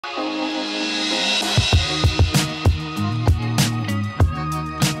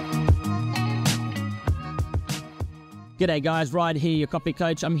G'day guys, Ryan here, your coffee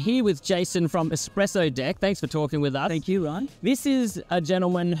coach. I'm here with Jason from Espresso Deck. Thanks for talking with us. Thank you, Ryan. This is a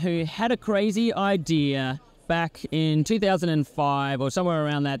gentleman who had a crazy idea back in 2005 or somewhere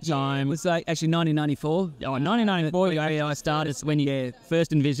around that time. It was actually 1994. Oh, 1994, I started when you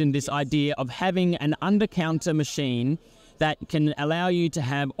first envisioned this idea of having an under-counter machine that can allow you to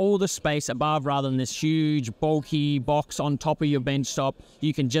have all the space above rather than this huge, bulky box on top of your bench top.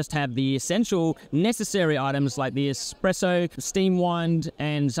 You can just have the essential, necessary items like the espresso, steam wand,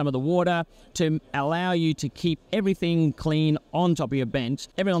 and some of the water to allow you to keep everything clean on top of your bench.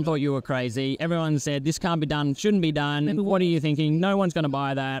 Everyone thought you were crazy. Everyone said, this can't be done, shouldn't be done. What are you thinking? No one's going to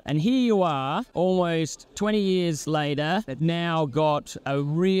buy that. And here you are, almost 20 years later, now got a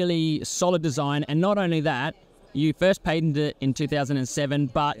really solid design. And not only that, you first patented it in 2007,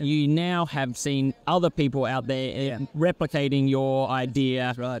 but you now have seen other people out there replicating your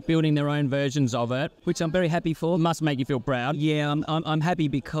idea, building their own versions of it, which I'm very happy for. Must make you feel proud. Yeah, I'm happy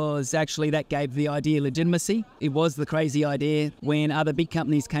because actually that gave the idea legitimacy. It was the crazy idea. When other big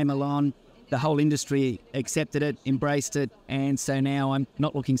companies came along, the whole industry accepted it, embraced it, and so now I'm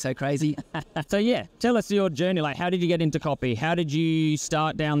not looking so crazy. So yeah, tell us your journey. Like, how did you get into coffee? How did you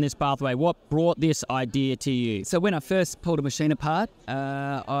start down this pathway? What brought this idea to you? So when I first pulled a machine apart,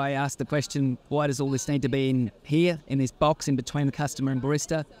 I asked the question, why does all this need to be in here, in this box in between the customer and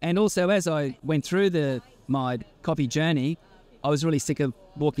barista? And also as I went through my coffee journey, I was really sick of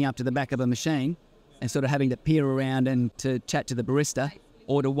walking up to the back of a machine and sort of having to peer around and to chat to the barista,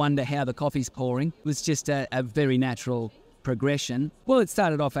 or to wonder how the coffee's pouring. It was just a very natural progression. Well, it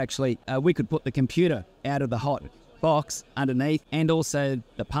started off actually, we could put the computer out of the hot box underneath, and also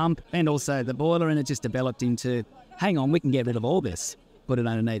the pump, and also the boiler, and it just developed into, hang on, we can get rid of all this, put it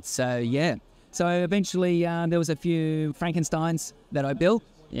underneath. So yeah, so eventually there was a few Frankensteins that I built,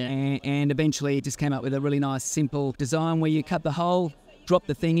 and eventually it just came up with a really nice simple design where you cut the hole, drop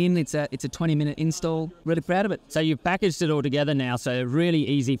the thing in. It's a 20-minute install. Really proud of it. So you've packaged it all together now, so really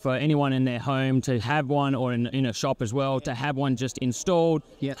easy for anyone in their home to have one, or in a shop as well, to have one just installed,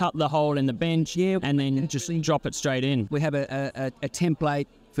 cut the hole in the bench, and then just drop it straight in. We have a template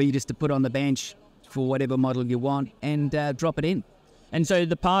for you just to put on the bench for whatever model you want, and drop it in. And so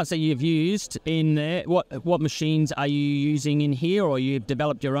the parts that you've used in there, what machines are you using in here, or you've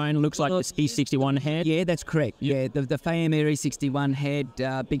developed your own? It looks like this E61 head. Yeah, that's correct. Yeah, the Fame E61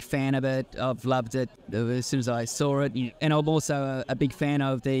 head, big fan of it. I've loved it as soon as I saw it. And I'm also a big fan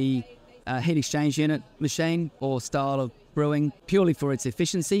of the heat exchange unit machine or style of brewing, purely for its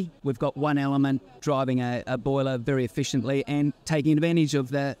efficiency. We've got one element driving a boiler very efficiently and taking advantage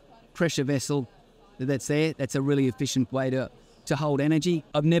of the pressure vessel that's there. That's a really efficient way to hold energy.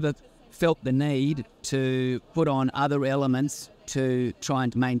 I've never felt the need to put on other elements to try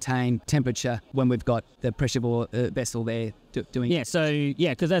and maintain temperature when we've got the pressure vessel there doing it. Yeah, so yeah,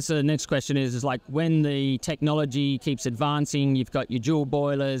 because that's the next question is like when the technology keeps advancing, you've got your dual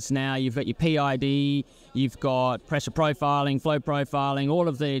boilers now, you've got your PID, you've got pressure profiling, flow profiling, all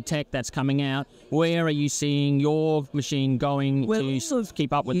of the tech that's coming out. Where are you seeing your machine going to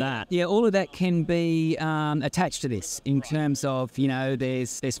keep up with that? Yeah, all of that can be attached to this in terms of, you know,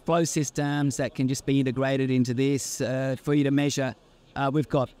 there's flow systems that can just be integrated into this for you to measure. We've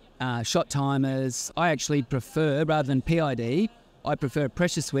got shot timers. I actually prefer, rather than PID, I prefer a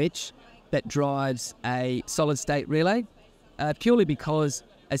pressure switch that drives a solid state relay, purely because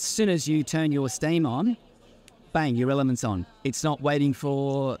as soon as you turn your steam on, bang, your element's on. It's not waiting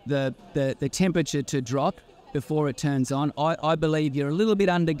for the temperature to drop before it turns on. I believe you're a little bit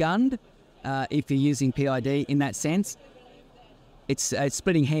undergunned if you're using PID in that sense. It's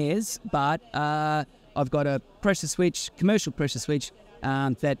splitting hairs, but I've got a pressure switch, commercial pressure switch,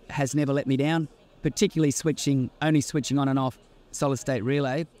 that has never let me down, particularly only switching on and off solid state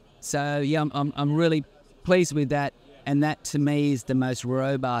relay. So yeah, I'm really pleased with that, and that to me is the most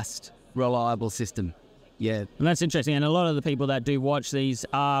robust, reliable system. Yeah. And that's interesting. And a lot of the people that do watch these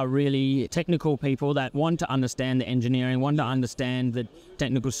are really technical people that want to understand the engineering, want to understand the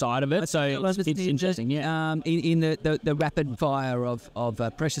technical side of it. So it's interesting, yeah. In the rapid fire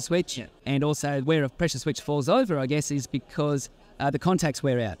of pressure switch, and also where a pressure switch falls over, I guess, is because the contacts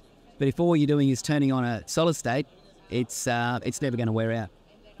wear out. But if all you're doing is turning on a solid state, it's never going to wear out.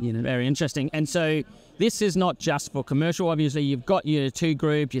 You know? Very interesting. And so this is not just for commercial. Obviously, you've got your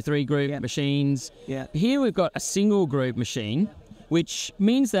 2-group, your 3-group machines. Yeah. Here we've got a single group machine, which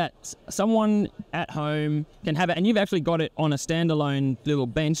means that someone at home can have it, and you've actually got it on a standalone little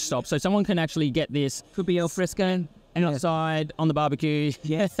bench stop, so someone can actually get this. Could be al fresco. And outside on the barbecue,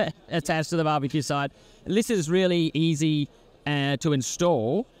 attached to the barbecue side. This is really easy to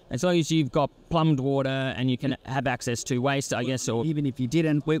install. As long as you've got plumbed water and you can have access to waste, I guess, or even if you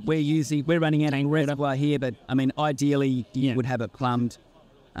didn't, we're running out of reservoir here, but I mean, ideally you would have it plumbed.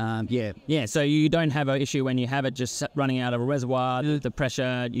 Yeah, so you don't have an issue when you have it just running out of a reservoir, the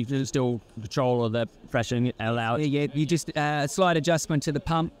pressure, you can still control the pressure and allow it. Yeah, you just a slight adjustment to the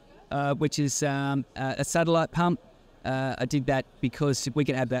pump, which is a satellite pump. I did that because we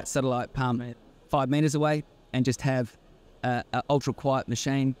could have that satellite pump 5 meters away and just have an ultra quiet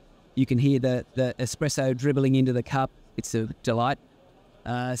machine. You can hear the espresso dribbling into the cup. It's a delight.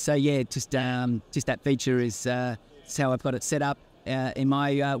 So yeah, just that feature is how I've got it set up in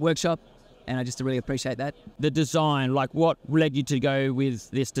my workshop, and I just really appreciate that. The design, like what led you to go with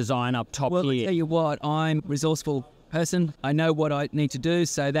this design up top well, here? I'll tell you what, I'm a resourceful person. I know what I need to do,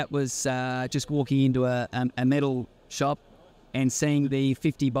 so that was just walking into a metal shop and seeing the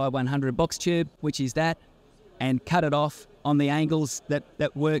 50 by 100 box tube, which is that, and cut it off on the angles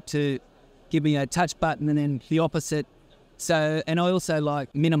that work to give me a touch button and then the opposite. So, and I also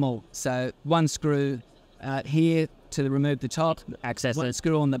like minimal, so one screw here to remove the top, Access one it.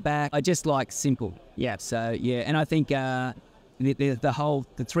 screw on the back. I just like simple. Yeah. So yeah, and I think the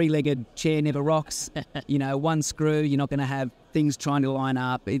three-legged chair never rocks. You know, one screw, you're not going to have things trying to line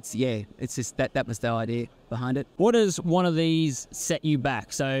up. It's just that was the idea behind it. What does one of these set you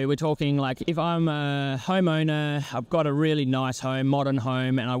back? So we're talking like if I'm a homeowner, I've got a really nice home, modern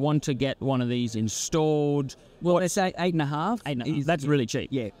home, and I want to get one of these installed. Well, they say 8.5. 8.5. That's really cheap.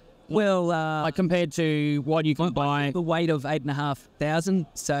 Yeah. Well, like compared to what you can buy. The weight of 8,500.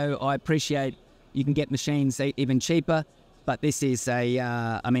 So I appreciate you can get machines even cheaper. But this is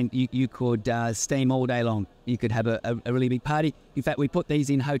I mean, you could steam all day long. You could have a really big party. In fact, we put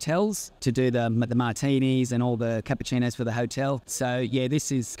these in hotels to do the martinis and all the cappuccinos for the hotel. So yeah,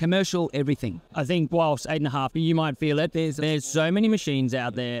 this is commercial everything. I think whilst 8.5, you might feel it. There's so many machines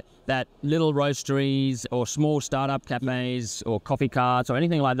out there that little roasteries or small startup cafes or coffee carts or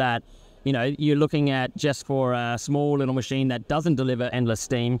anything like that, you know, you're looking at just for a small little machine that doesn't deliver endless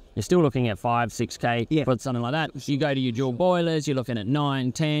steam, you're still looking at 5-6K for something like that. You go to your dual boilers, you're looking at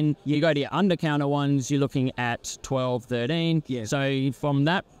 9, 10. You go to your under-counter ones, you're looking at 12, 13. Yeah. So from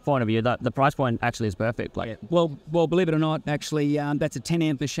that point of view, the price point actually is perfect. Like, Well, believe it or not, actually, that's a 10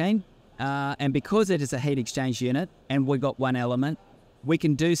 amp machine. And because it is a heat exchange unit and we've got one element, we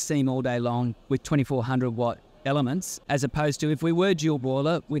can do steam all day long with 2400 watt elements, as opposed to if we were dual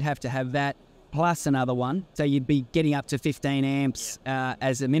boiler, we'd have to have that plus another one. So you'd be getting up to 15 amps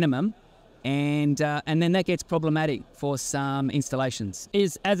as a minimum. And then that gets problematic for some installations.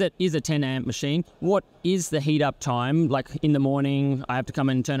 As it is a 10 amp machine, what is the heat up time? Like in the morning, I have to come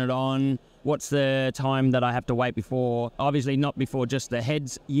and turn it on. What's the time that I have to wait before? Obviously not before just the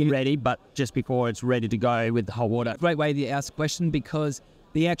head's ready, but just before it's ready to go with the hot water. Great way to ask a question, because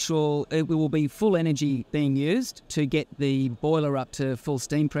it will be full energy being used to get the boiler up to full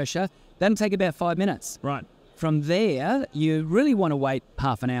steam pressure. That'll take about 5 minutes. Right. From there, you really want to wait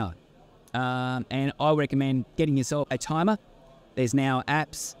half an hour. And I recommend getting yourself a timer. There's now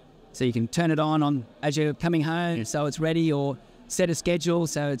apps, so you can turn it on as you're coming home, so it's ready, or set a schedule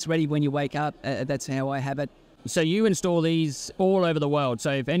so it's ready when you wake up. That's how I have it. So you install these all over the world.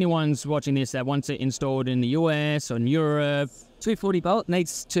 So if anyone's watching this that wants it installed in the US or in Europe, 240 volt,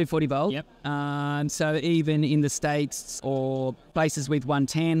 needs 240 volt. Yep. So even in the States or places with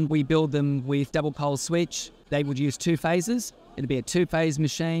 110, we build them with double pole switch. They would use 2 phases. It'd be a 2-phase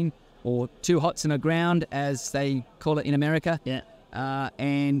machine, or 2 hots and a ground, as they call it in America. Yeah. So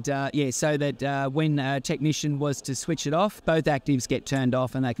that when a technician was to switch it off, both actives get turned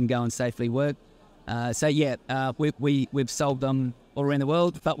off and they can go and safely work. We've sold them all around the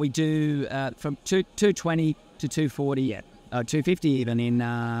world, but we do from 220 to 240, 250 even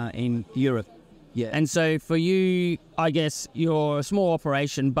in Europe. Yeah. And so for you, I guess you're a small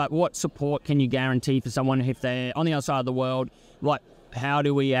operation, but what support can you guarantee for someone if they're on the other side of the world? Like, how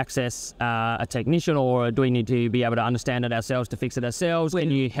do we access a technician, or do we need to be able to understand it ourselves to fix it ourselves?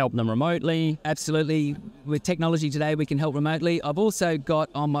 Can you help them remotely? Absolutely. With technology today, we can help remotely. I've also got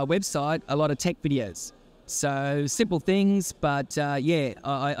on my website a lot of tech videos. So simple things, but I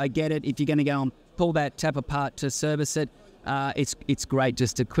get it. If you're going to go and pull that tap apart to service it, it's great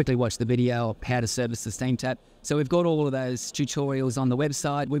just to quickly watch the video of how to service the steam tap. So we've got all of those tutorials on the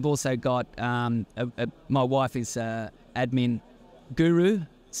website. We've also got, my wife is admin guru,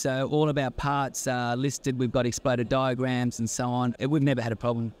 so all of our parts are listed. We've got exploded diagrams and so on. We've never had a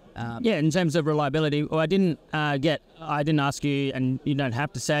problem Yeah, in terms of reliability, well, I didn't ask you, and you don't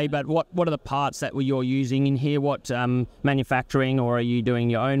have to say, but what are the parts that you're using in here? What manufacturing, or are you doing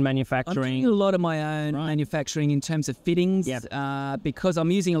your own manufacturing? I'm doing a lot of my own manufacturing in terms of fittings, because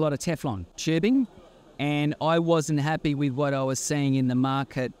I'm using a lot of Teflon tubing, and I wasn't happy with what I was seeing in the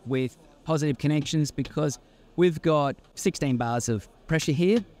market with Positive Connections, because we've got 16 bars of pressure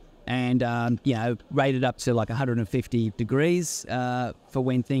here, and rated up to like 150 degrees for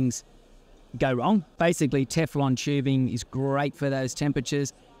when things go wrong. Basically, Teflon tubing is great for those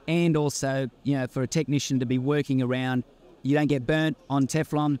temperatures, and also, for a technician to be working around, you don't get burnt on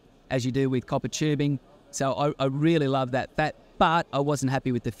Teflon as you do with copper tubing. So I really love that. But I wasn't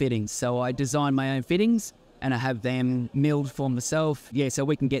happy with the fittings, so I designed my own fittings, and I have them milled for myself. Yeah, so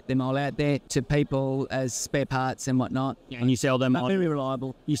we can get them all out there to people as spare parts and whatnot. Yeah, and you sell them very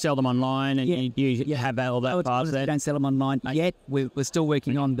reliable. You sell them online, and you have all that parts there. We don't sell them online yet. We're still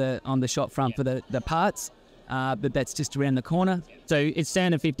working on the shop front for the parts, but that's just around the corner. So it's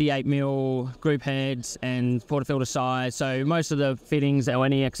standard 58mm group heads and portafilter size. So most of the fittings or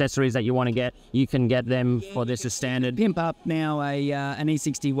any accessories that you want to get, you can get them for this as standard. Pimp up now an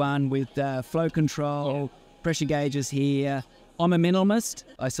E61 with flow control. Pressure gauges here. I'm a minimalist.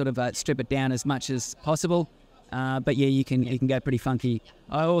 I sort of strip it down as much as possible. But yeah, you can go pretty funky.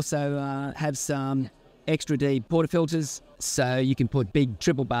 I also have some extra deep portafilters, so you can put big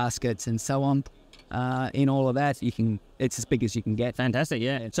triple baskets and so on in all of that. It's as big as you can get. Fantastic,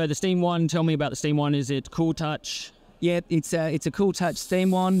 yeah. So the steam wand, tell me about the steam wand. Is it Cool Touch? Yeah, it's a Cool Touch steam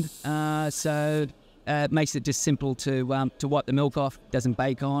wand. So it makes it just simple to wipe the milk off. Doesn't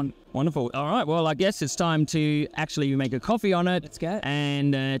bake on. Wonderful. All right, well, I guess it's time to actually make a coffee on it. Let's go.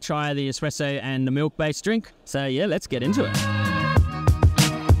 And try the espresso and the milk-based drink. So, yeah, let's get into it.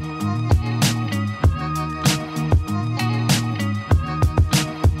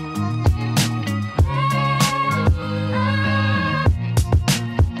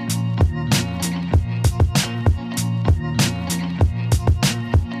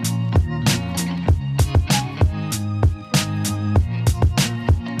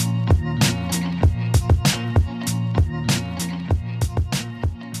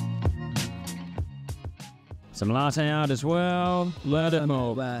 Some latte art as well. Let it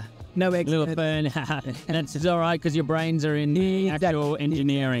move. No eggs. Little burn. That's all right, because your brains are in actual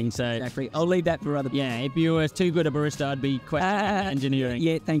engineering. So exactly. I'll leave that for other people. Yeah, if you were too good a barista, I'd be questioning engineering.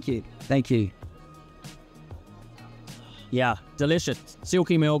 Yeah, thank you. Thank you. Yeah, delicious.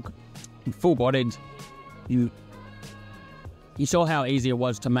 Silky milk, full-bodied. You saw how easy it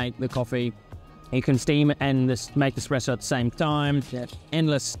was to make the coffee. You can steam and make the espresso at the same time. Yeah.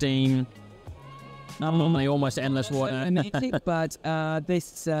 Endless steam. Normally almost endless water. But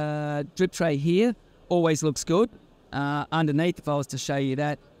this drip tray here always looks good. Underneath, if I was to show you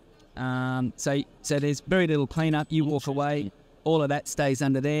that, so there's very little cleanup. You walk away, all of that stays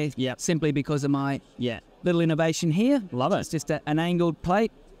under there. Yeah. Simply because of my little innovation here. Love it. It's just an angled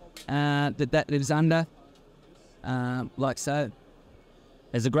plate that lives under, like so.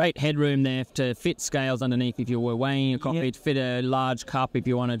 There's a great headroom there to fit scales underneath if you were weighing your coffee, to fit a large cup if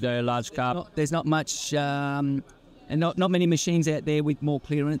you want to do a large cup. There's not much, and not many machines out there with more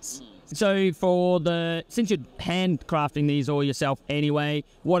clearance. So since you're handcrafting these all yourself anyway,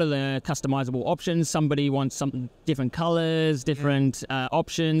 what are the customizable options? Somebody wants some different colors, different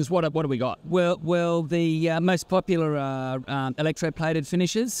options. What do we got? Well, the most popular are electroplated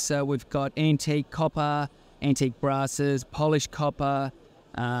finishes. So we've got antique copper, antique brasses, polished copper.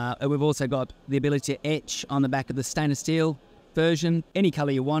 We've also got the ability to etch on the back of the stainless steel version. Any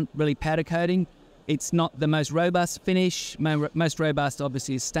color you want, really powder coating. It's not the most robust finish. Most robust,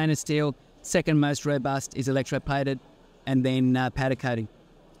 obviously, is stainless steel. Second most robust is electroplated, and then powder coating.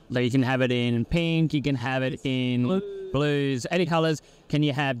 So you can have it in pink, you can have it in blues, any colours. Can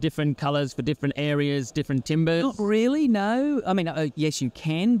you have different colours for different areas, different timbers? Not really, no. I mean, yes, you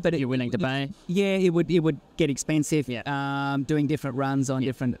can, but you're willing to pay? Yeah, it would get expensive. Yeah. Doing different runs on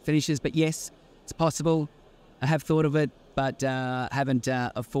different finishes, but yes, it's possible. I have thought of it, but haven't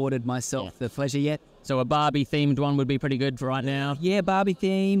afforded myself the pleasure yet. So a Barbie-themed one would be pretty good for right now? Yeah, Barbie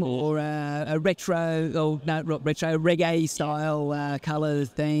theme or a retro, reggae-style colour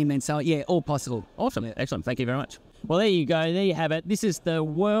theme, and so, yeah, all possible. Awesome. Excellent. Thank you very much. Well, there you go. There you have it. This is the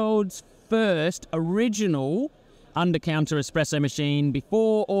world's first original under-counter espresso machine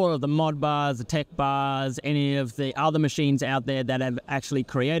before all of the Modbars, the Tech Bars, any of the other machines out there that have actually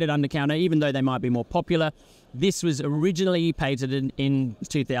created under-counter, even though they might be more popular. This was originally patented in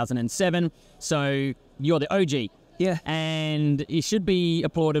 2007, so you're the OG. Yeah. And you should be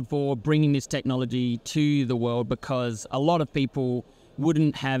applauded for bringing this technology to the world, because a lot of people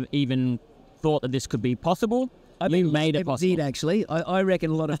wouldn't have even thought that this could be possible. You made it possible. Did actually. I reckon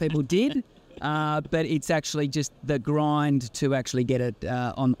a lot of people did, but it's actually just the grind to actually get it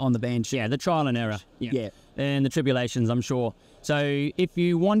on the bench. Yeah, the trial and error. Yeah. And the tribulations, I'm sure. So if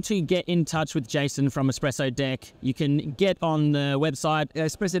you want to get in touch with Jason from Espresso Deck, you can get on the website,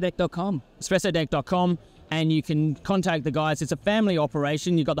 espressodeck.com. espressodeck.com, and you can contact the guys. It's a family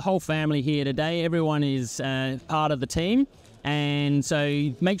operation. You've got the whole family here today. Everyone is part of the team. And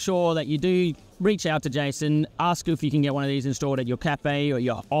so make sure that you do reach out to Jason, ask if you can get one of these installed at your cafe or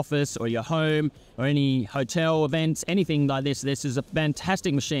your office or your home or any hotel events, anything like this. This is a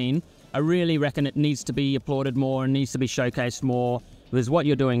fantastic machine. I really reckon it needs to be applauded more and needs to be showcased more, because what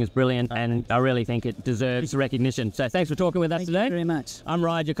you're doing is brilliant, and I really think it deserves recognition. So thanks for talking with us today. Thank you very much. I'm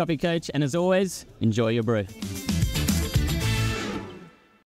Ryan, your coffee coach, and as always, enjoy your brew.